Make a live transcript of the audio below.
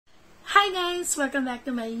Hi guys! Welcome back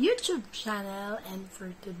to my YouTube channel, and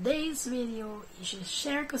for today's video,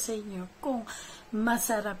 i-share ko sa inyo kung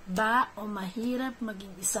masarap ba o mahirap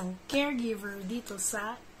maging isang caregiver dito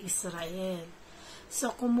sa Israel.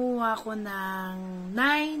 So, kumuha ko ng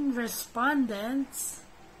 9 respondents.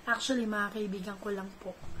 Actually, mga kaibigan ko lang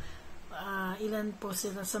po. Ilan po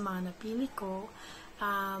sila sa mga napili ko.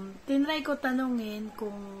 Tinry ko tanungin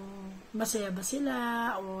kung masaya ba sila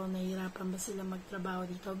o nahihirapan ba sila magtrabaho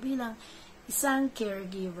dito bilang isang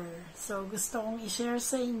caregiver. So, gusto kong i-share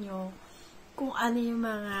sa inyo kung ano yung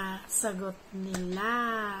mga sagot nila.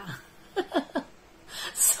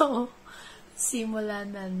 So, simulan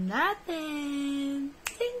na natin!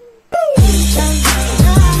 Ding!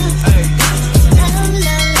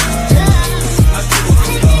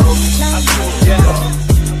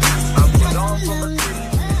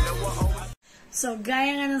 So,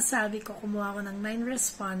 gaya nga ng sabi ko, kumuha ko ng 9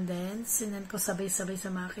 respondents. Sinend ko sabay-sabay sa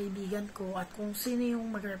mga kaibigan ko. At kung sino yung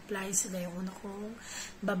mag-reply, sila yung una kong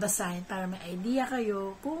babasahin para may idea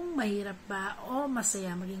kayo kung mahirap ba o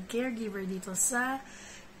masaya maging caregiver dito sa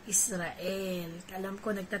Israel. Alam ko,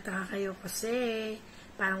 nagtataka kayo kasi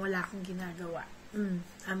parang wala akong ginagawa.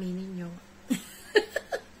 Aminin nyo.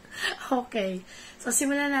 Okay. So,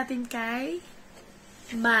 simulan natin kay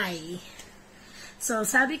May. So,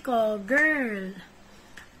 sabi ko, girl,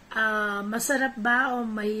 masarap ba o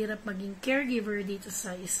mahirap maging caregiver dito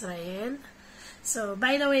sa Israel? So,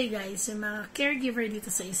 by the way guys, yung mga caregiver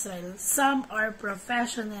dito sa Israel, some are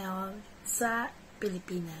professional sa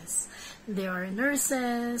Pilipinas. There are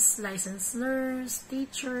nurses, licensed nurse,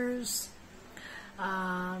 teachers,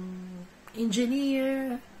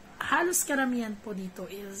 engineer. Halos karamihan po dito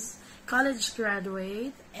is college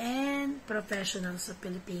graduate and professional sa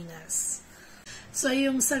Pilipinas. So,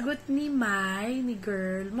 yung sagot ni Mai, ni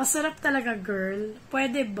girl, masarap talaga girl.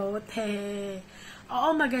 Pwede both.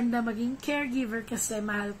 Oo, maganda maging caregiver kasi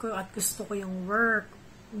mahal ko at gusto ko yung work.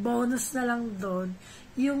 Bonus na lang doon,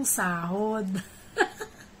 yung sahod.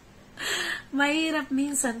 Mahirap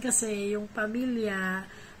minsan kasi yung pamilya,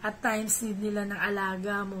 at times need nila ng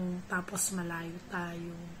alaga mo, tapos malayo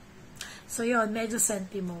tayo. So, yun, medyo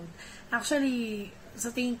senti mode. Actually,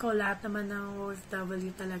 sa tingin ko, lahat naman ng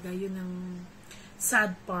OFW talaga, yun ang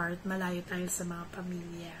sad part, malayo tayo sa mga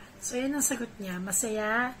pamilya. So, yun ang sagot niya.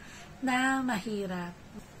 Masaya na mahirap.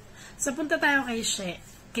 So, punta tayo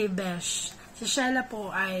kay Besh. Si Sheila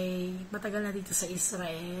po ay matagal na dito sa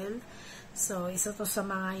Israel. So, isa to sa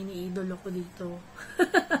mga iniidolo ko dito.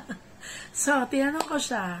 So, tinanong ko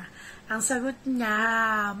siya. Ang sagot niya,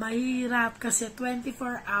 mahirap kasi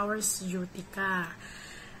 24 hours duty ka.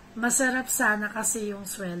 Masarap sana kasi yung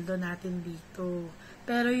sweldo natin dito.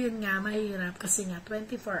 Pero yun nga, mahirap kasi nga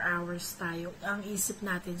 24 hours tayo. Ang isip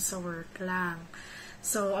natin sa work lang.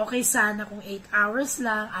 So, okay sana kung 8 hours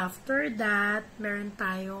lang. After that, meron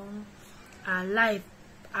tayong life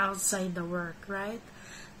outside the work, right?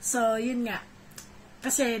 So, yun nga.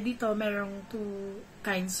 Kasi dito, merong 2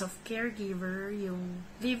 kinds of caregiver, yung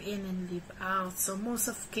live-in and live-out. So, most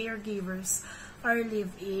of caregivers are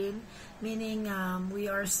live-in, meaning we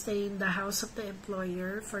are staying in the house of the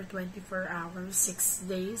employer for 24 hours, 6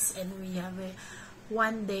 days, and we have a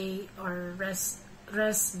 1 day or rest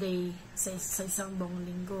day sa isang buong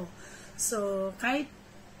linggo. So, kahit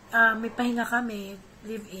may pahinga kami,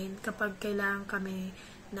 live-in, kapag kailangan kami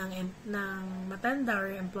ng matanda or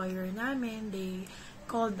employer namin, they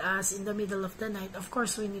called us in the middle of the night. Of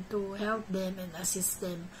course, we need to help them and assist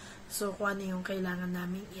them. So, kung ano yung kailangan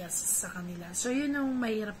namin i-assist sa kanila. So, yun yung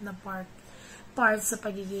mahirap na part sa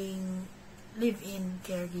pagiging live-in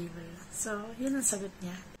caregiver. So, yun ang sagot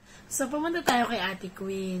niya. So, pumunta tayo kay Ate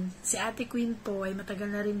Queen. Si Ate Queen po ay matagal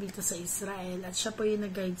na rin dito sa Israel at siya po yung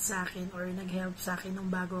nag-guide sa akin or nag-help sa akin nung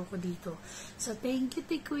bago ako dito. So, thank you,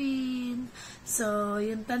 Ate Queen. So,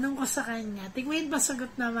 yung tanong ko sa kanya, Ate Queen,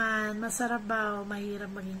 pasagot naman, masarap ba o mahirap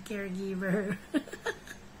maging caregiver?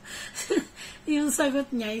 Yung sagot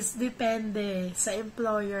niya is depende sa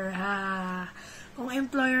employer, ha. Kung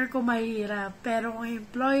employer ko mahirap, pero kung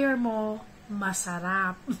employer mo,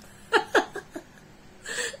 masarap.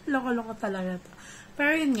 Loko-loko talaga to.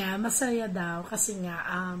 Pero yun nga, masaya daw kasi nga,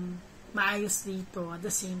 maayos dito. At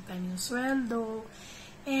the same time, yung sweldo.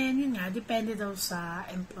 And yun nga, depende daw sa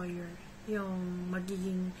employer. Yung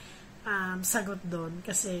magiging sagot doon.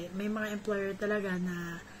 Kasi may mga employer talaga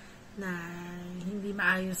na hindi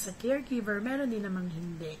maayos sa caregiver, meron din namang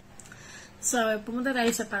hindi. So, pumunta tayo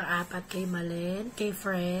sa pang-apat kay Malen, kay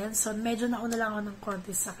friends. So, medyo nauna lang ako ng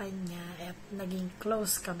konti sa kanya at naging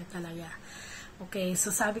close kami talaga. Okay, so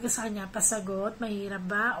sabi ko sa kanya, pasagot, mahirap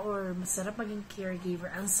ba or masarap maging caregiver?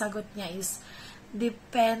 Ang sagot niya is,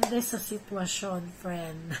 depende sa sitwasyon,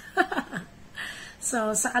 friend.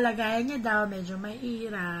 So, sa kalagayan niya daw, medyo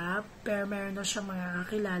mahirap, pero meron daw siyang mga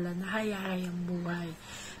kakilala na hayahayang buhay.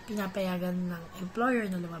 Pinapayagan ng employer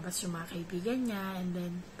na lumabas yung mga kaibigan niya, and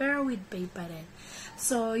then, pero with pay pa rin.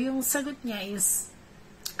 So, yung sagot niya is,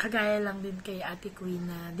 kagaya lang din kay Ate Queen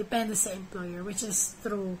na depende sa employer, which is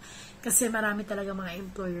true. Kasi marami talaga mga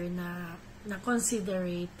employer na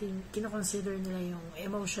kinoconsider nila yung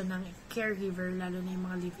emotion ng caregiver, lalo na yung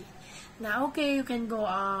mga live-in. Na okay, you can go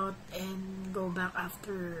out and go back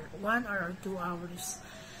after 1 or 2 hours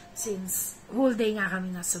since whole day nga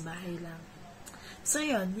kami nasa bahay lang. So,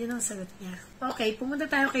 yun ang sagot niya. Okay, pumunta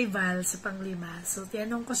tayo kay Val sa panglima. So,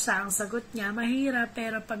 tinanong ko siya, ang sagot niya, mahirap,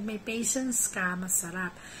 pero pag may patience ka,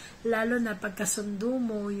 masarap. Lalo na pagkasundo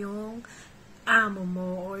mo yung amo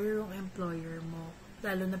mo or yung employer mo.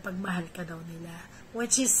 Lalo na pag mahal ka daw nila.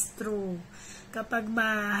 Which is true. Kapag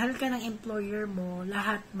mahal ka ng employer mo,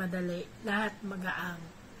 lahat madali, lahat magaang.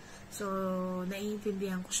 So,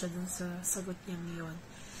 naiintindihan ko siya dun sa sagot niya ngayon.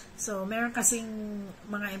 So, meron kasing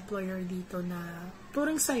mga employer dito na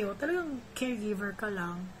turing sa'yo, talagang caregiver ka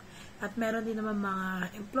lang. At meron din naman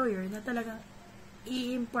mga employer na talagang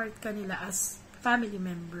i-import ka nila as family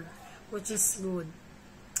member, which is good.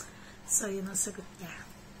 So, yun ang sagot niya.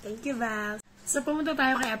 Thank you, Val. So, pumunta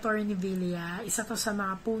tayo kay Attorney Villa. Isa to sa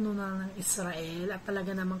mga puno ng Israel at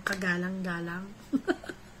talaga namang kagalang-galang.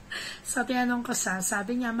 So, tinanong ko siya,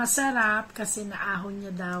 sabi niya, masarap kasi naahon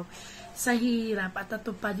niya daw sa hirap at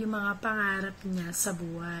natupad yung mga pangarap niya sa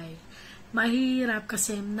buhay. Mahirap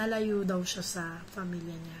kasi nalayo daw siya sa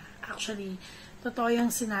pamilya niya. Actually, totoo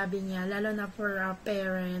yung sinabi niya, lalo na for a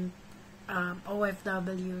parent,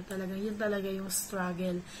 OFW, yun talaga yung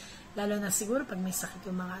struggle. Lalo na siguro pag may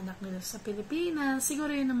sakit yung mga anak nila sa Pilipinas,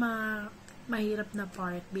 siguro yun ang mga mahirap na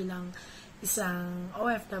part bilang isang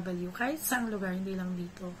OFW, kahit saang lugar, hindi lang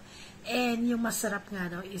dito. And yung masarap nga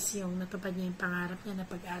daw is yung natupad niya yung pangarap niya na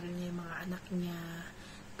pag-aral niya yung mga anak niya.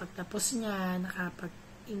 Pagtapos niya,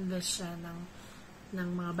 nakapag-invest siya ng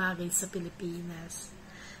mga bagay sa Pilipinas.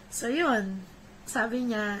 So yun, sabi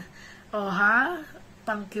niya,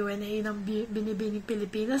 pang Q&A ng binibining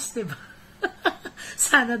Pilipinas, diba?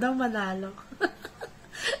 Sana daw manalo.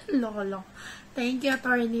 Loko-loko. Thank you,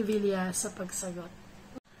 Attorney Villa, sa pagsagot.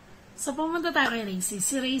 So, pumunta tayo kay Racy.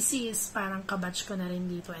 Si Racy is parang kabatch ko na rin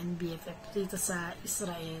dito and BFF dito sa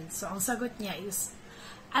Israel. So, ang sagot niya is,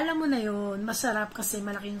 alam mo na yun, masarap kasi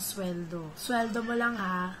malaking sweldo. Sweldo mo lang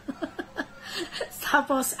ha.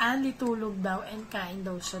 Tapos, only tulog daw and kain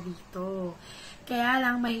daw siya dito. Kaya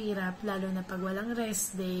lang mahirap, lalo na pag walang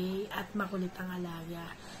rest day at makulit ang alaga.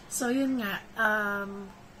 So, yun nga,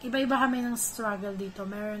 iba-iba kami ng struggle dito.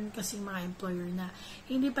 Meron kasing mga employer na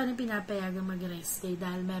hindi pa rin pinapayagang mag-rest day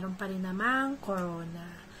dahil meron pa rin namang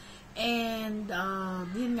corona. And,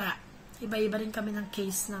 yun nga, iba-iba rin kami ng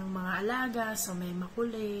case ng mga alaga. So, may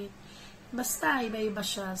makulit. Basta, iba-iba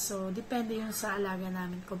siya. So, depende yun sa alaga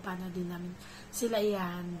namin kung paano din namin sila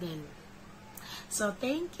i-handle. So,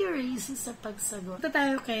 thank you, Racy, sa pagsagot. Punta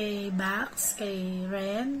tayo kay Bax, kay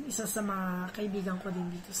Ren, isa sa mga kaibigan ko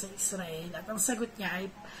din dito sa Israel. At ang sagot niya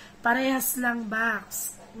ay, parehas lang,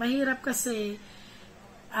 Bax. Mahirap kasi,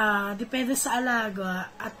 depende sa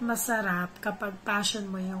alaga at masarap kapag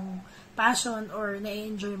passion or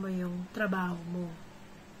na-enjoy mo yung trabaho mo.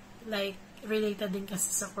 Like, related din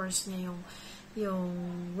kasi sa course niya yung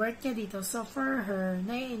work niya dito. So, for her,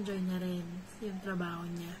 na-enjoy na rin yung trabaho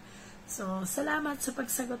niya. So, salamat sa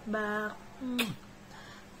pagsagot ba.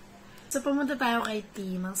 So, pumunta tayo kay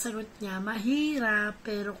Tim. Ang sagot niya, mahirap,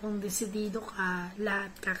 pero kung desidido ka,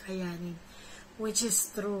 lahat kakayanin. Which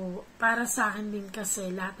is true. Para sa akin din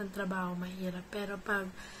kasi, lahat ng trabaho mahirap. Pero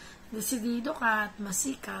pag desidido ka at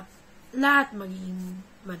masikap, lahat magiging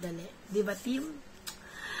madali. Diba, Tim?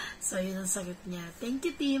 So, yun ang sagot niya.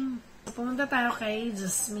 Thank you, Tim. Pumunta tayo kay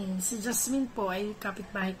Jasmine. Si Jasmine po ay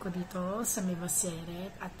kapitbahay ko dito sa May Maseret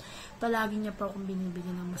at palagi niya po akong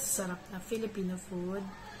binibigyan ng masarap na Filipino food.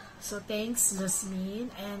 So, thanks, Jasmine.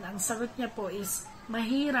 And ang sagot niya po is,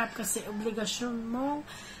 mahirap kasi obligasyon mong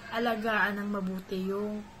alagaan ng mabuti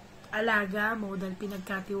yung alaga mo dahil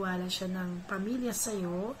pinagkatiwala siya ng pamilya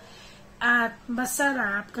sa'yo. At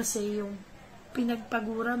masarap kasi yung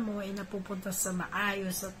pinagpaguran mo ay napupunta sa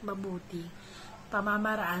maayos at mabuti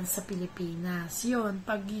pamamaraan sa Pilipinas. Yun,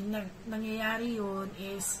 pag nangyayari yun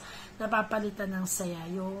is napapalitan ng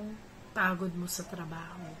saya yung pagod mo sa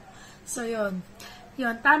trabaho. So, yun,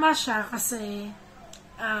 tama siya kasi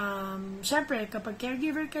syempre, kapag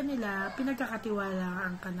caregiver ka nila,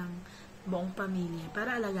 pinagkakatiwalaan ka ng buong pamilya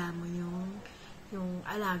para alagaan mo yung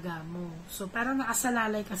alaga mo. So, parang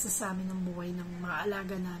nakasalalay kasi sa amin ng buhay ng mga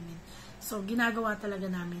alaga namin. So, ginagawa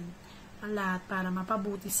talaga namin ang lahat para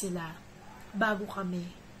mapabuti sila. bago kami.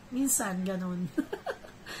 Minsan, ganun.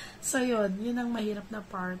 So, yun ang mahirap na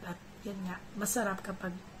part at yun nga, masarap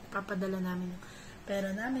kapag papadala namin yung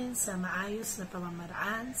pera namin sa maayos na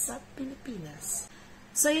pamamaraan sa Pilipinas.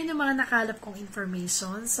 So, yun yung mga nakalap kong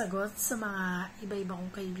information, sagot sa mga iba-iba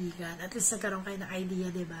kong kaibigan. At least nagkaroon kayo ng idea,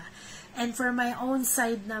 diba? And for my own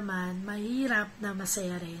side naman, mahirap na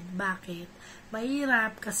masaya rin. Bakit?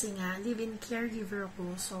 Mahirap kasi nga, live-in caregiver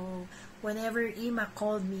ko. So, whenever Ima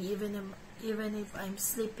called me, even if I'm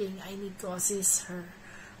sleeping, I need to assist her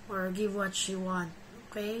or give what she want.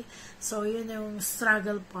 Okay? So, yun yung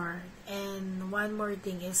struggle part. And one more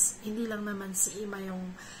thing is, hindi lang naman si Ima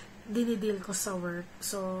yung dinidil ko sa work.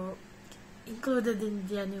 So, included din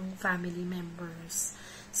diyan yung family members.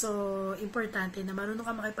 So, importante na marunong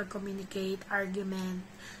ka makipag-communicate, argument.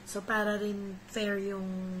 So, para rin fair yung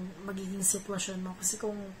magiging sitwasyon mo. Kasi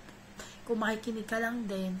kung makikinig ka lang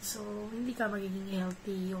din, so, hindi ka magiging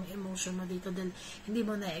healthy yung emotion mo dito dahil hindi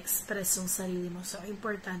mo na-express yung sarili mo. So,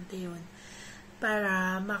 importante yun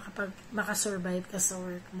para makasurvive ka sa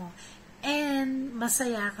work mo. And,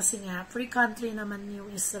 masaya kasi nga, free country naman yung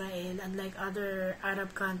Israel, unlike other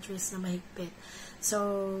Arab countries na mahigpit.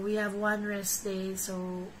 So, we have one rest day,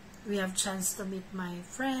 so, we have chance to meet my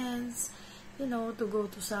friends, to go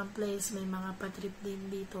to some place, may mga patrip din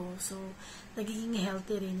dito. So, nagiging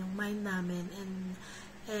healthy rin yung mind namin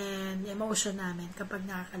and emotion namin kapag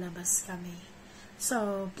nakakalabas kami.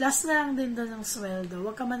 So, plus na lang din doon ng sweldo.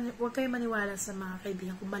 Huwag kayo maniwala sa mga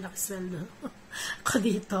kaibigan kung malaki sweldo ako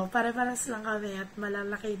dito. Pare-paras lang kami at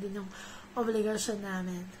malalaki din yung obligasyon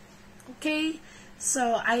namin. Okay?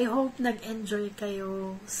 So, I hope nag-enjoy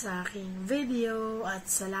kayo sa aking video at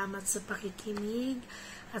salamat sa pakikinig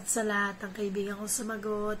at sa lahat ng kaibigan kong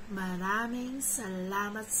sumagot. Maraming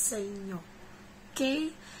salamat sa inyo.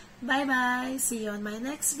 Okay? Bye-bye! See you on my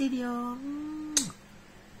next video.